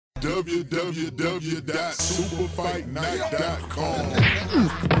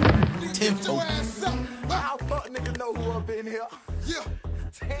www.superfightnight.com. Tenfold. How fuck nigga know who up in here? Yeah.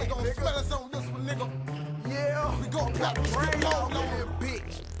 They gon' smell us on this one, nigga. Yeah. We gon' pop the rain on that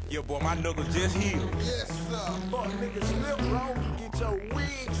bitch. Yeah, boy, my knuckles just healed. Yes, sir. Fuck nigga slip wrong. Get your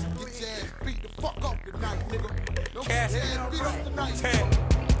wig split. Get your ass beat the fuck up tonight, nigga. Don't get Casket. your ass beat up tonight. Tap.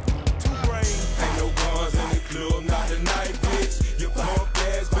 Two brains. Ain't no guns in the club, not tonight, bitch. Your punk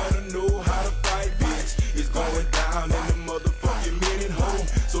ass better know how to fight, bitch. It's going down in the motherfucking minute hole.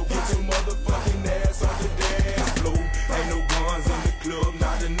 So get your motherfucking ass on the dance floor. Ain't no guns in the club,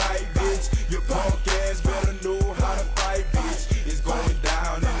 not tonight, bitch. Your punk ass better know how to fight, bitch. It's going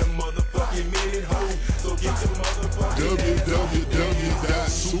down in the motherfucking minute hole. So get your motherfucking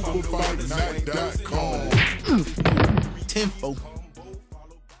www.superfightnight.com. Tenfold.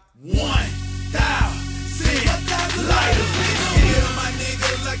 1,000 lighters. Feel my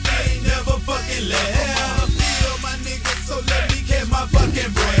nigga like they ain't never fucking left. Feel my nigga, so let me catch my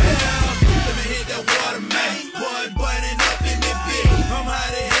fucking breath. Let me hit that water, man. Boy, burning up in this bitch. I'm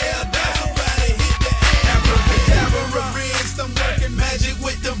hot as hell, dog. Somebody hit the abracadabra wrist. I'm working magic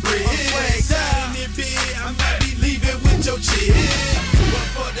with the bricks. Side in this bitch, I might be leaving with your chick. But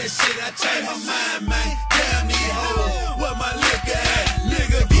fuck that shit, I changed my mind, man. Damn these hoes, what my liquor at?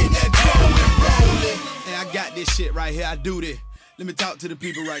 Nigga, get that drum and roll it. Hey, I got this shit right here, I do this. Let me talk to the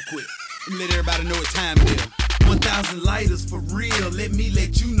people right quick. Let me let everybody know what time it is. 1,000 lighters for real. Let me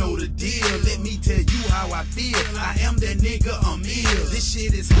let you know the deal. Let me tell you how I feel. I am that nigga, I'm ill. This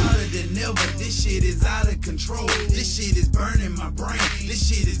shit is hotter than ever. This shit is out of control. This shit is burning my brain. This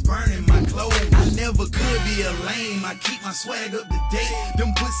shit is burning my clothes. I never could be a lame. I keep my swag up to date.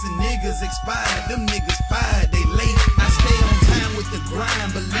 Them pussy niggas expired. Them niggas fired. They late. I stay on time with the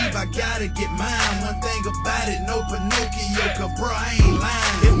grind. Believe I gotta get mine. One thing about it, no Pinocchio, cause bro, I ain't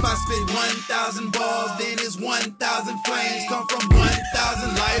lying. If I spit 1,000 balls, then it's 1,000 flames. Come from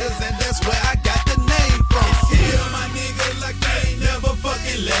 1,000 lighters, and that's where I got the name from. Feel my nigga like they ain't never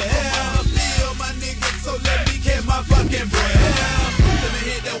fucking left. Feel my nigga, so let me catch my fucking breath. Let me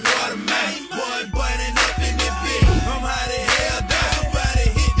hit that water, man. Boy, burning up in this bitch. I'm hot as hell, dog. Somebody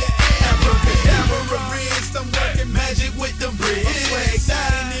hit that abracadabra wrist. I'm working magic with the bricks.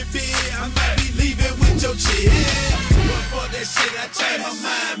 Side in this bitch, I might be leaving with your chick. But fuck that shit, I changed my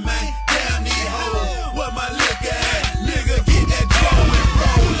mind, man. Damn these hoes, what my liquor at? Nigga, get that drum and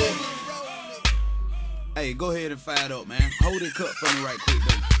roll it. Hey, go ahead and fire it up, man. Hold it cup for me right quick,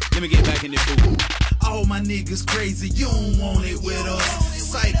 though. Let me get back in this booth. All my niggas crazy, you don't want it with us.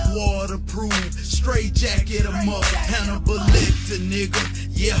 Sight waterproof, straight jacket 'em up. Hannibal Lecter, nigga,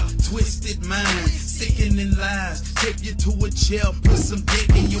 yeah, twisted mind, sickening lies. Take you to a chair, put some dick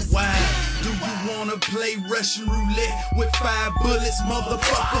in your wife. Do you wanna play Russian roulette with 5 bullets,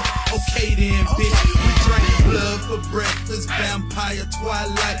 motherfucker? Okay then, bitch. We drank blood for breakfast, vampire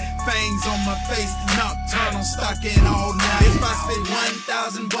twilight, fangs on my face, nocturnal stalking all night. If I spit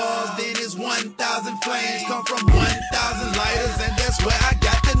 1,000 balls, then it's 1,000 flames. Come from 1,000 lighters, and that's where I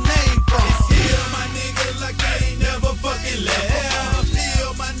got the name from. Feel my nigga like they ain't never fucking left.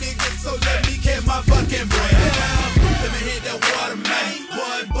 Feel my nigga, so let me catch my fucking breath. Let me hit that water, man.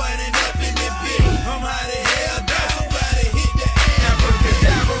 Boy, burning up in this bitch. I'm hot as hell, dog. Somebody hit that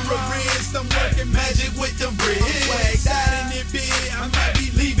abracadabra wrist. I'm working magic with them bricks. Side in this bitch, I might be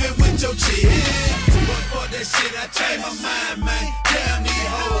leaving with your chick. But fuck that shit, I changed my mind, man. Damn these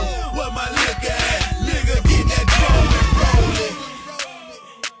hoes, what my liquor at? Nigga, get that drum and roll it.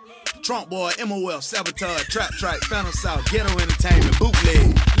 Trump boy, MOL, sabotage, trap track, Phantom South, ghetto entertainment,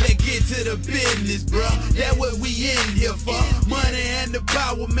 bootleg. Let's get to the business, bro. That what we in here for. Money and the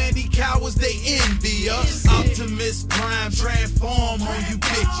power, man, these cowards, they envy us. Optimus Prime, transform on you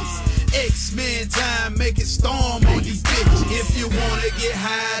bitches. X-Men time, make it storm on you bitches. If you wanna get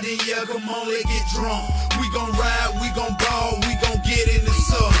high, then yeah, come on, let's get drunk. We gon' ride, we gon' ball, we gon' get in the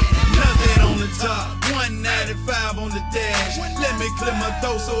sun. Nothing on the top, 195 on the dash. Let me clear my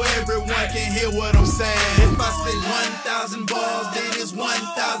throat so everyone can hear what I'm saying. If I spit 1,000 balls, then it's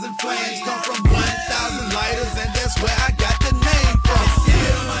 1,000 flames. Come from 1,000 lighters, and that's where I got the name from.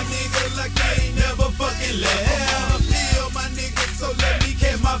 Feel my nigga like they ain't never fucking left. Feel my nigga, so let me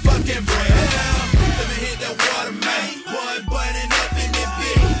catch my fucking breath. Let me hit that water, man. Boy, burning up in this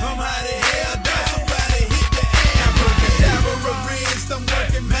bitch. I'm hot as hell, dog. Somebody hit that abracadabra wrist. I'm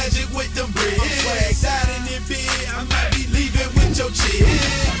working magic with them bricks. Side in this bitch, I might be leaving with your chick.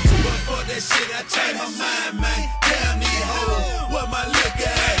 But fuck that shit, I changed my mind, man. Damn these hoes, what my liquor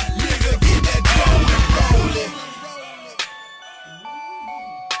at? Nigga, get that drum and roll it.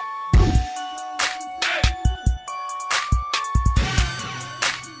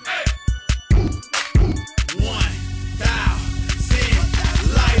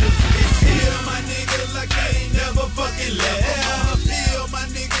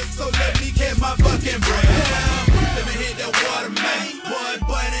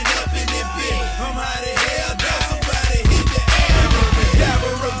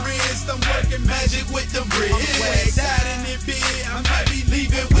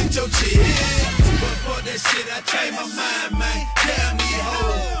 ain't my mind, man. Tell me,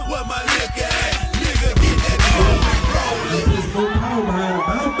 ho, what my liquor at? Nigga, get that ball rolling. Just go home, man.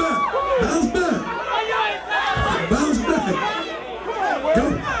 Bounce back. Bounce back. Bounce back. Go,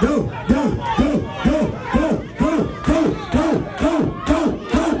 go, go, go, go, go, go, go, go, go, go, go, go,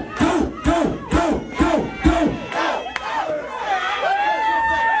 go, go, go, go.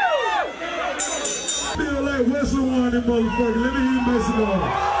 Feel like Wesley won them motherfucker. Let me hear you mess it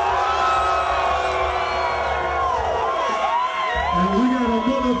up. And we got a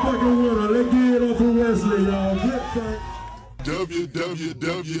motherfucking winner. Let's get it up for Wesley, y'all. Good fight.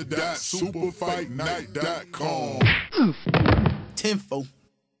 www.superfightnight.com. Tenfold.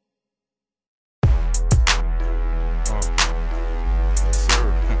 Yes, sir.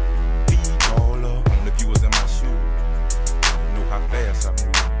 Speedballer. Only if you was in my shoes, you know how fast I move.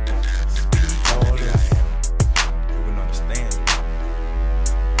 Speedballer. You can understand it.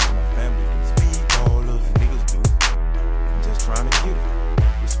 My family, speedballers, niggas do. I'm just trying to get it.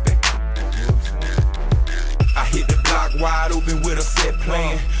 Respect it. You know what I'm saying? I hit the block wide open with a set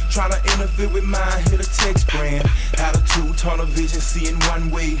plan. Tryna interfere with mine, hit a text brand. Had a 2-tunnel vision, seeing one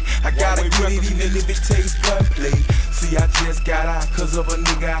way. I gotta get it even if it takes gunplay. See, I just got out cause of a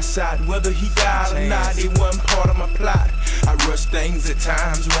nigga I shot. Whether he died or not, it wasn't part of my plot. I rush things at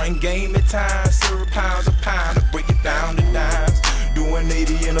times, run game at times. Serve pounds a pound to break it down to dimes. Doing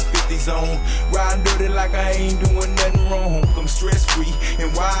 80 in a 50 zone. Riding dirty like I ain't doing nothing wrong. I'm stress free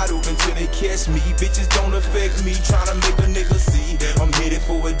and wide open till they catch me. Bitches don't affect me, tryna make a nigga see I'm headed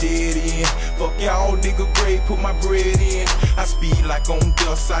for a dead end. Fuck y'all, nigga, grade, put my bread in. I speed like on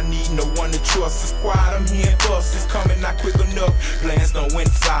dust, I need no one to trust. The squad I'm hearing fuss is coming not quick enough. Plans don't went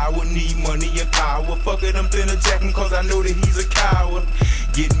sour, need money and power. Fuck it, I'm finna jack him cause I know that he's a coward.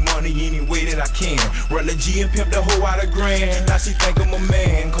 Getting money any way that I can. Run the G and pimp the hoe out of grand. Now she think I'm a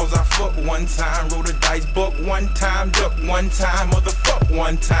man, cause I fuck one time. Roll the dice, buck one time, duck one time, motherfuck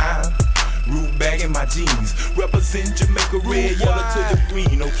one time. Root bag in my jeans, represent Jamaica red, yellow to the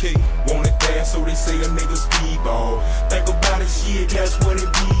green, okay. Want it fast, so they say a nigga speedball. Think about it, shit, that's what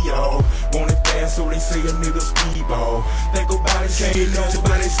it be, y'all. Want it fast, so they say a nigga speedball. Think about it, can't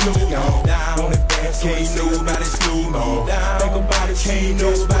nobody slow y'all down. Want it fast, so they say nobody slow me down. Think about it, can't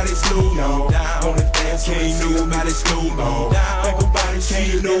nobody slow y'all down. Want it fast, so they say nobody slow me down. Think about it,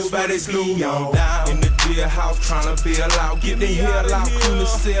 can't nobody slow y'all down. In the jailhouse, tryna bail out, get the hell out, clean the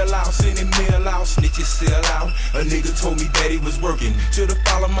cell out, send him mail out, snitches sell out. A nigga told me that he was working. Should've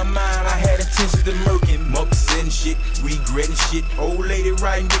followed my mind, I had intentions to murk him. Upsetting shit, regretting shit. Old lady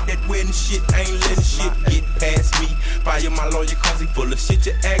riding with that wedding shit. Ain't letting shit get past me. Fire my lawyer cause he full of shit,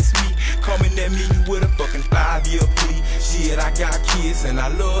 you ask me. Coming at me with a fucking 5-year plea. Shit, I got kids and I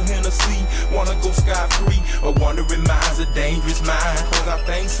love Hennessy. Wanna go scot-free, a wandering mind's a dangerous mind. Cause I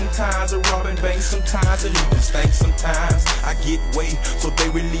think sometimes of robbing banks, sometimes and even stank sometimes. I get way, so they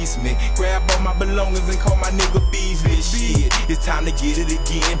release me. Grab all my belongings and call my nigga Beasley. Shit, it's time to get it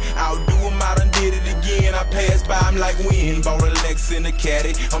again. Outdo him, I done did it again. I passed by him like wind. Bought a Lex in a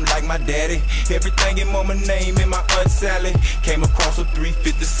caddy, I'm like my daddy. Everything in mama name and my aunt Sally. Came across a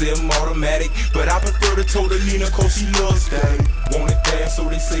 357 automatic, but I prefer to tow the Nina cause she loves that. Want it fast, so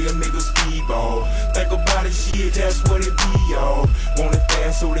they say a nigga speedball. Think about it, shit, that's what it be, y'all. Want it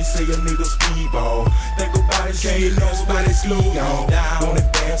fast, so they say a nigga speedball. Think about it, can't nobody slow y'all down. Want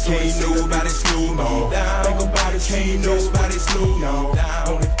it fast, so they say nobody slow me down. Think about it, can't nobody slow y'all down.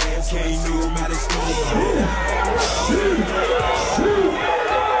 Want it fast, can't nobody slow y'all down.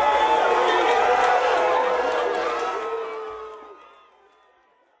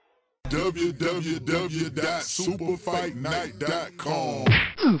 www.superfightnight.com.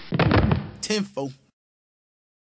 Tenfold.